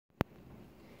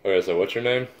Okay, so what's your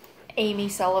name? Amy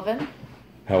Sullivan,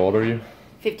 How old are you?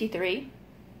 53.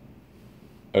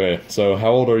 Okay, so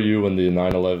how old are you when the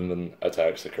 9/11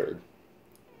 attacks occurred?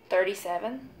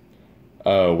 37.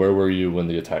 Where were you when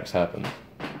the attacks happened?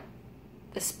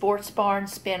 The Sports Barn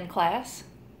spin class.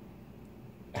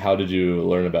 How did you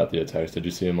learn about the attacks? Did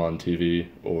you see them on TV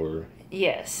or?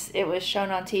 Yes, it was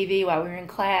shown on TV while we were in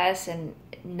class, and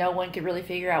no one could really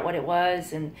figure out what it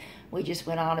was. And we just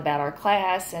went on about our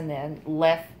class and then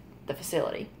left the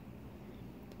facility.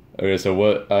 Okay, so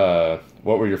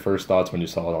what were your first thoughts when you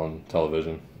saw it on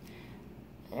television?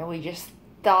 And we just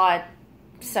thought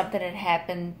something had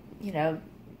happened,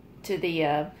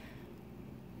 to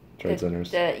Trade centers.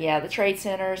 the trade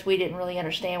centers. We didn't really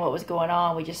understand what was going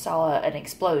on. We just saw an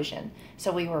explosion,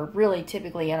 so we were really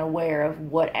typically unaware of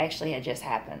what actually had just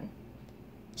happened.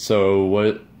 So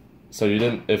what? So you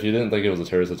didn't? If you didn't think it was a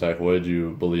terrorist attack, what did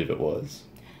you believe it was?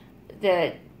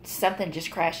 That something just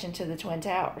crashed into the Twin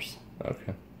Towers.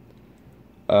 Okay.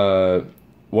 Uh,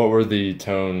 what were the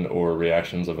tone or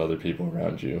reactions of other people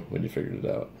around you when you figured it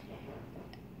out?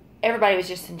 Everybody was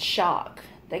just in shock.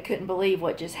 They couldn't believe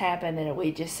what just happened, and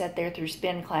we just sat there through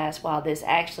spin class while this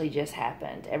actually just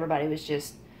happened. Everybody was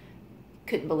just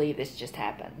couldn't believe this just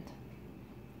happened.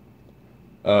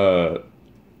 Uh,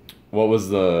 what was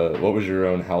your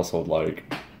own household like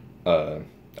uh,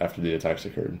 after the attacks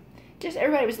occurred? Just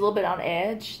everybody was a little bit on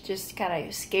edge, just kind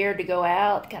of scared to go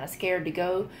out, kind of scared to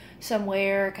go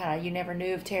somewhere. Kind of, you never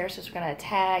knew if terrorists were going to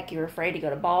attack. You were afraid to go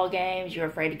to ball games. You were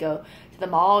afraid to go to the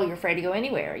mall. You were afraid to go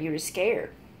anywhere. You were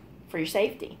scared for your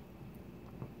safety.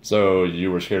 So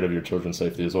you were scared of your children's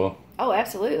safety as well, Oh,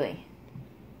 absolutely.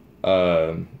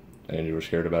 um, and you were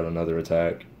scared about another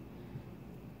attack.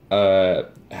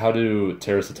 How do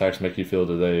terrorist attacks make you feel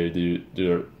today?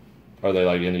 Are they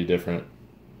like any different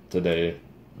today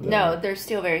No, than? they're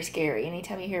still very scary.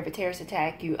 Anytime you hear of a terrorist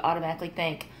attack, you automatically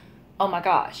think, oh my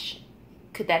gosh,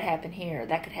 could that happen here?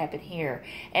 That could happen here.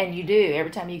 And you do.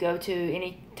 Every time you go to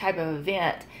any type of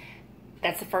event,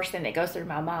 that's the first thing that goes through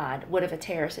my mind. What if a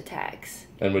terrorist attacks?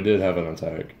 And we did have an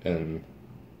attack in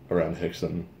around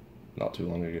Hickson not too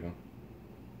long ago,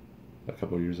 a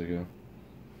couple of years ago.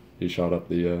 He shot up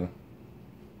the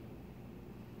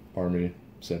army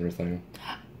center thing.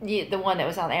 Yeah, the one that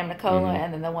was on Amnicola Hmm.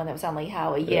 and then the one that was on Lee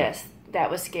Highway. Yeah. Yes,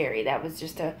 that was scary. That was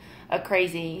just a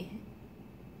crazy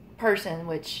person,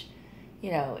 which,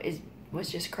 was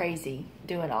just crazy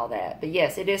doing all that. But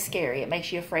yes, it is scary. It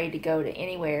makes you afraid to go to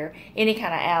anywhere, any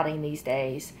kind of outing these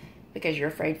days, because you're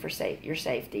afraid for your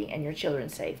safety and your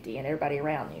children's safety and everybody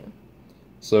around you.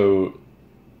 So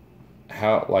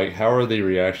how are the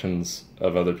reactions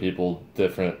of other people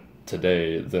different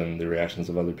today than the reactions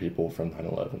of other people from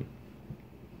 9/11?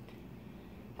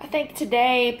 I think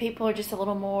today people are just a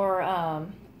little more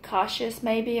cautious,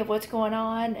 maybe, of what's going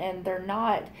on, and they're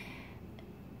not.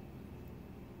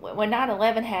 When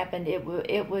 9/11 happened, it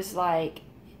was like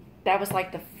that was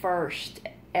like the first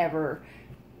ever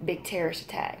big terrorist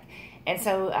attack, and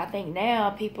so I think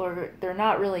now they're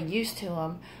not really used to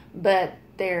them, but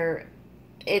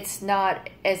it's not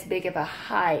as big of a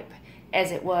hype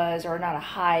as it was, or not a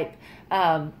hype,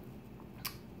 um,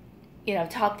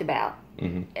 talked about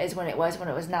Hmm. as when it was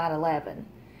 9/11.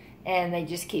 And they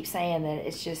just keep saying that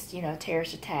it's just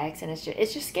terrorist attacks, and it's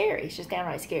just scary. It's just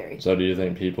downright scary. So do you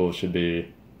think people should be?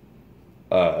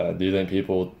 Do you think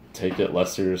people take it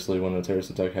less seriously when a terrorist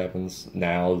attack happens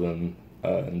now than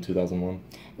in 2001?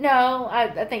 No,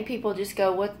 I think people just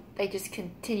go what they just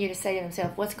continue to say to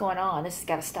themselves, "What's going on? This has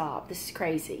got to stop. This is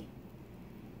crazy."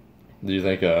 Do you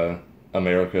think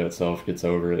America itself gets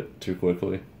over it too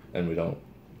quickly, and we don't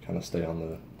kind of stay on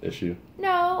the issue?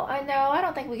 No, I know. I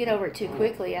don't think we get over it too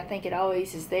quickly. I think it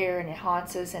always is there, and it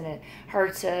haunts us, and it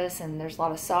hurts us, and there's a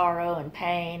lot of sorrow and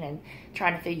pain, and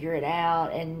trying to figure it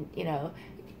out, and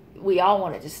we all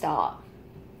want it to stop.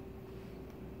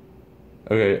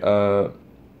 Okay.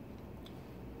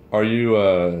 Are you?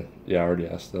 Yeah, I already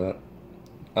asked that.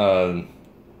 Uh,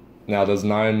 Now, does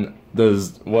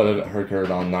what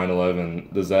occurred on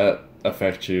 9/11, does that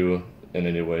affect you in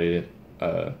any way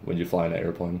when you fly in an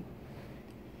airplane?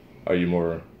 Are you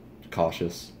more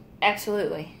cautious?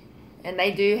 Absolutely. And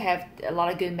they do have a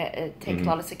lot of take a Hmm.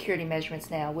 lot of security measurements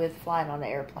now with flying on the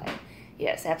airplane.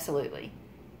 Yes, absolutely.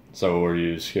 So were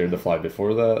you scared to fly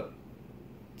before that?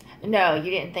 No,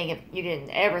 you didn't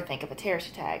ever think of a terrorist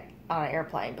attack on an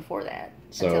airplane before that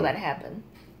until So that happened.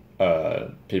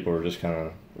 people were just kind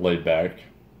of laid back,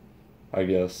 I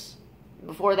guess.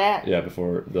 Before that, Yeah,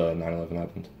 before the 9/11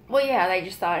 happened. well, yeah, they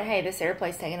just thought, hey, this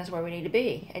airplane's taking us where we need to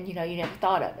be, and you never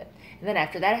thought of it. And then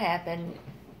after that happened,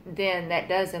 then that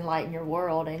does enlighten your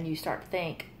world, and you start to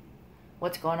think,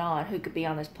 what's going on, who could be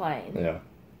on this plane. Yeah.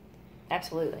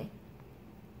 Absolutely.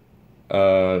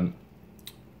 Uh,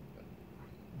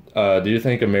 do you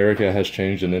think America has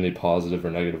changed in any positive or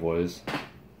negative ways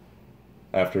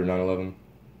after 9/11?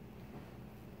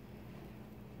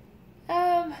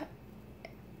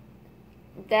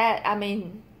 I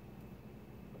mean,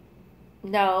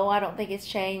 no, I don't think it's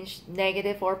changed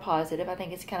negative or positive. I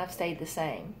think it's kind of stayed the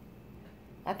same.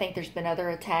 I think there's been other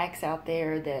attacks out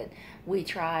there that we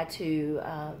try to,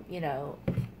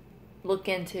 look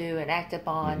into and act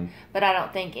upon, but I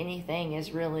don't think anything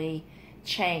has really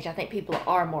changed. I think people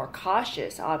are more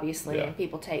cautious, obviously, and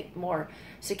people take more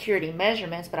security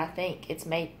measurements, but I think it's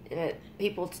made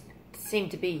people seem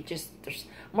to be there's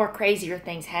more crazier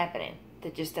things happening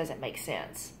that just doesn't make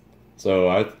sense. So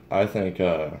I think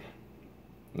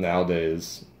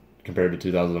nowadays, compared to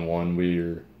 2001,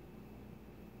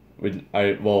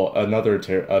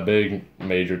 a big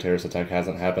major terrorist attack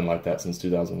hasn't happened like that since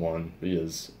 2001,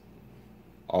 because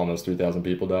almost 3,000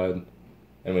 people died,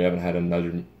 and we haven't had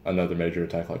another major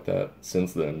attack like that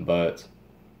since then. But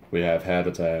we have had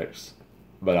attacks,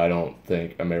 but I don't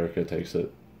think America takes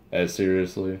it as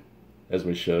seriously as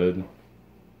we should.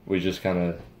 We just kind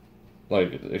of,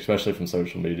 especially from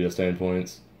social media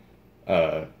standpoints,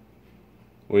 everyone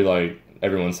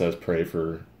says pray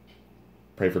for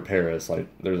Paris. Like,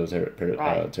 there's a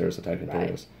terrorist attack in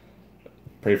Paris.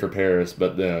 Pray for Paris,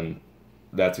 but then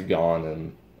that's gone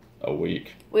in a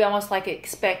week. We almost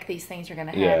expect these things are going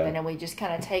to happen, and we just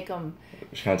kind of take them.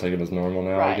 Just kind of take them as normal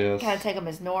now, I guess. Kind of take them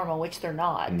as normal, which they're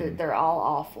not. They're all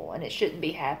awful, and it shouldn't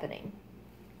be happening.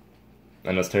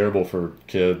 And it's terrible for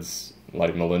kids,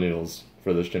 like millennials,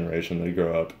 for this generation. They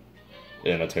grow up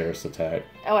in a terrorist attack.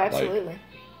 Oh, absolutely.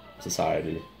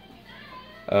 Society.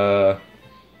 Do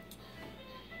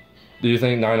you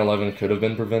think 9/11 could have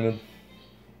been prevented?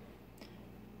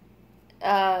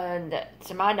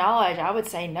 To my knowledge, I would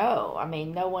say no. I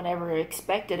mean, no one ever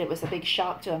expected. It was a big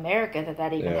shock to America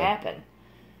that even happened.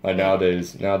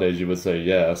 Nowadays you would say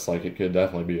yes, it could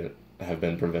definitely have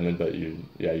been prevented, but you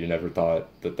never thought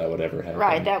that would ever happen.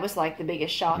 Right, that was the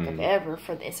biggest shock of ever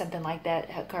for something like that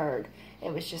occurred.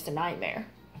 It was just a nightmare.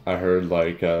 I heard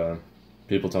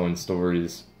people telling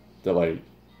stories that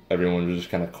everyone was just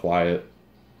kind of quiet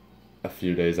a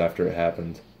few days after it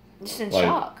happened. Just in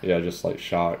shock. Yeah, just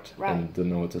shocked and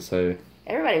didn't know what to say.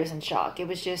 Everybody was in shock. It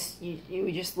was just you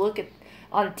would just look at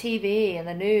on TV and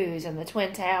the news and the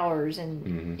Twin Towers,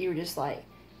 and you were just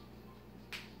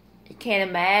you can't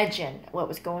imagine what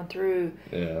was going through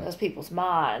those people's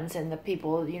minds, and the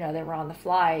people that were on the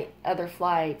other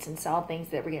flights, and saw things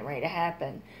that were getting ready to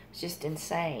happen. It was just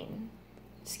insane,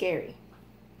 scary.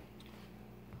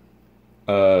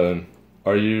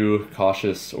 Are you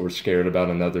cautious or scared about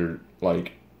another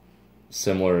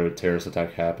similar terrorist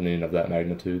attack happening of that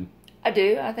magnitude? I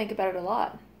do. I think about it a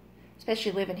lot,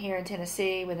 especially living here in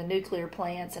Tennessee with the nuclear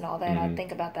plants and all that. I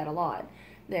think about that a lot.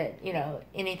 That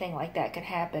anything like that could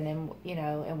happen, and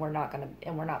and we're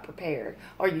not prepared,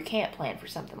 or you can't plan for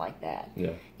something like that.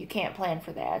 Yeah, you can't plan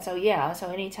for that. So so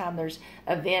anytime there's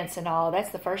events and all,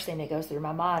 that's the first thing that goes through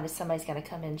my mind is somebody's going to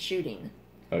come in shooting.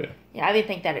 Oh yeah. Yeah, I even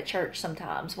think that at church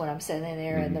sometimes when I'm sitting in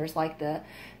there and there's the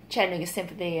Chattanooga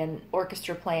Symphony and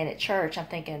Orchestra playing at church. I'm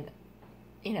thinking,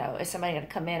 is somebody going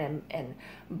to come in and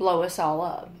blow us all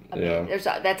up? I mean,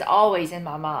 that's always in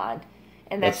my mind,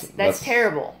 and that's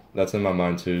terrible. That's in my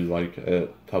mind too.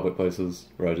 At public places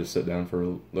where I just sit down for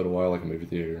a little while, like a movie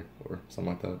theater or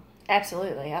something like that.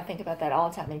 Absolutely, I think about that all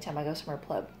the time. Anytime I go somewhere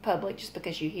public, just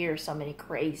because you hear so many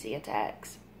crazy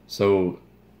attacks. So,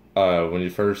 when you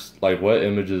first what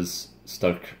images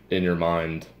stuck in your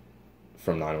mind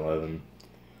from 9/11?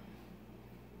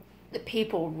 The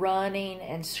people running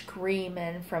and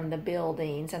screaming from the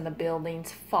buildings, and the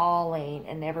buildings falling,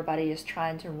 and everybody is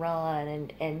trying to run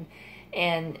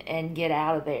and get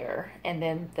out of there. And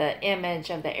then the image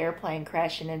of the airplane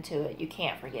crashing into it, you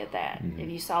can't forget that. If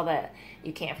you saw that,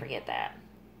 you can't forget that.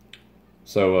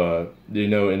 So, do you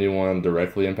know anyone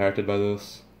directly impacted by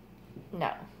this?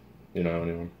 No. You know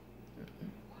anyone?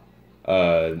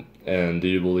 And do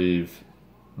you believe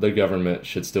the government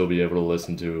should still be able to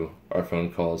listen to our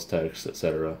phone calls, texts,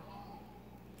 etc.,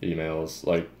 emails,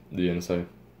 like the NSA?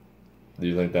 Do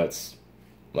you think that's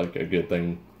a good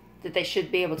thing? That they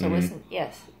should be able to listen?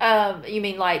 Yes. You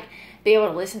mean be able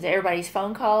to listen to everybody's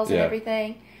phone calls and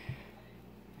everything?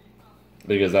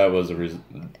 Because that was the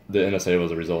NSA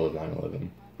was a result of 9/11.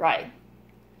 Right.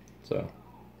 So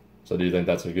do you think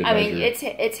that's a good measure? I mean,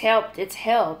 it's helped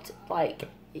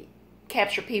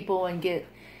capture people and get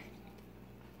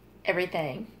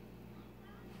everything.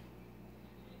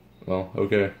 Well,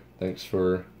 okay. Thanks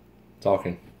for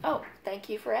talking. Oh, thank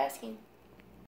you for asking.